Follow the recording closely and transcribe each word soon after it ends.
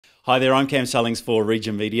Hi there, I'm Cam Sullings for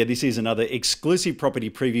Region Media. This is another exclusive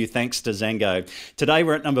property preview thanks to Zango. Today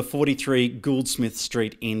we're at number 43 Gouldsmith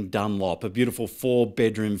Street in Dunlop, a beautiful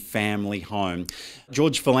 4-bedroom family home.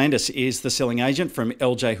 George Vlandis is the selling agent from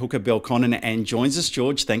LJ Hooker Belconnen and joins us.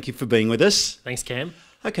 George, thank you for being with us. Thanks, Cam.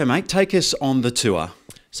 Okay, mate, take us on the tour.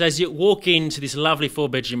 So as you walk into this lovely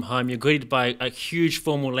 4-bedroom home, you're greeted by a huge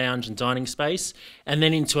formal lounge and dining space, and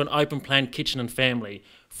then into an open-plan kitchen and family.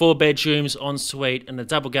 4 bedrooms, ensuite, and a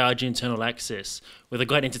double garage internal access, with a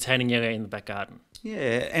great entertaining area in the back garden.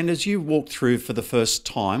 Yeah, and as you walked through for the first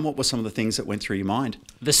time, what were some of the things that went through your mind?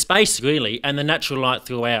 The space, really, and the natural light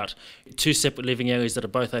throughout. 2 separate living areas that are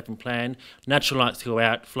both open plan. Natural light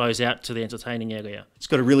throughout flows out to the entertaining area. It's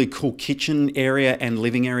got a really cool kitchen area and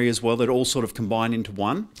living area as well that all sort of combine into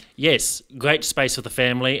one. Yes, great space for the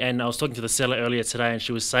family, and I was talking to the seller earlier today and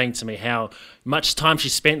she was saying to me how much time she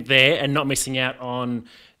spent there and not missing out on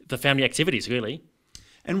the family activities, really.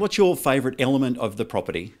 And what's your favourite element of the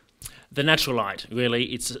property? The natural light, really.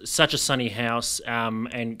 It's such a sunny house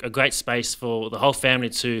and a great space for the whole family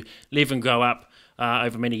to live and grow up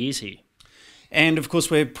over many years here. And of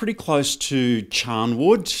course, we're pretty close to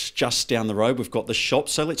Charnwood, just down the road. We've got the shop,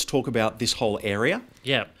 so let's talk about this whole area.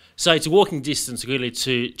 Yeah, so it's a walking distance really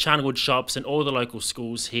to Charnwood shops and all the local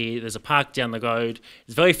schools here. There's a park down the road.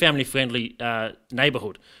 It's a very family-friendly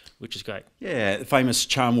neighbourhood, which is great. Yeah, the famous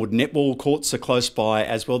Charnwood netball courts are close by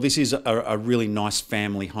as well. This is a really nice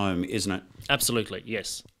family home, isn't it? Absolutely,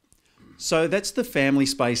 yes. So that's the family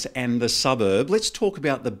space and the suburb. Let's talk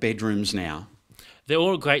about the bedrooms now. They're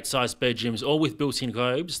all great sized bedrooms, all with built-in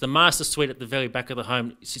robes. The master suite at the very back of the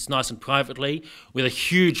home sits nice and privately with a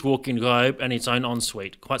huge walk-in robe and its own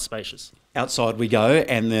ensuite, quite spacious. Outside we go,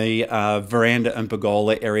 and the veranda and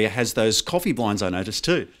pergola area has those coffee blinds, I noticed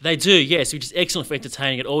too. They do, yes, which is excellent for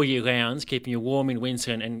entertaining it all year round, keeping you warm in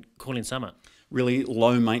winter and cool in summer. Really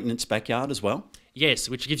low maintenance backyard as well. Yes,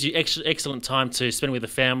 which gives you excellent time to spend with the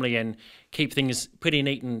family and keep things pretty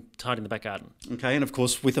neat and tidy in the back garden. Okay, and of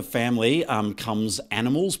course with a family comes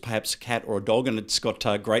animals, perhaps a cat or a dog, and it's got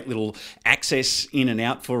great little access in and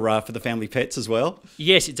out for the family pets as well.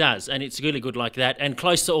 Yes, it does, and it's really good like that. And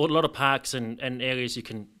close to a lot of parks and areas you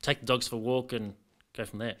can take the dogs for a walk and go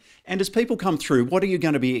from there. And as people come through, what are you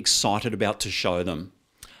going to be excited about to show them?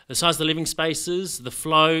 The size of the living spaces, the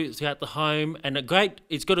flow throughout the home, and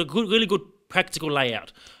it's got a really good practical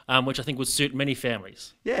layout, which I think would suit many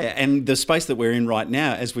families. Yeah, and the space that we're in right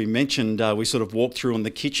now, as we mentioned, we sort of walked through, and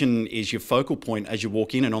the kitchen is your focal point as you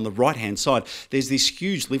walk in, and on the right-hand side, there's this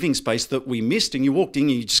huge living space that we missed, and you walked in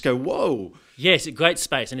and you just go, whoa. Yes, a great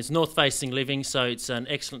space, and it's north-facing living, so it's an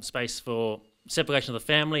excellent space for separation of the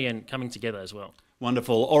family and coming together as well.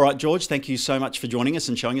 Wonderful. All right, George, thank you so much for joining us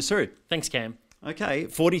and showing us through. Thanks, Cam. Okay,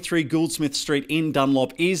 43 Gouldsmith Street in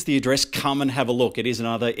Dunlop is the address. Come and have a look. It is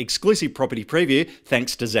another exclusive property preview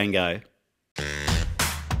thanks to Zango.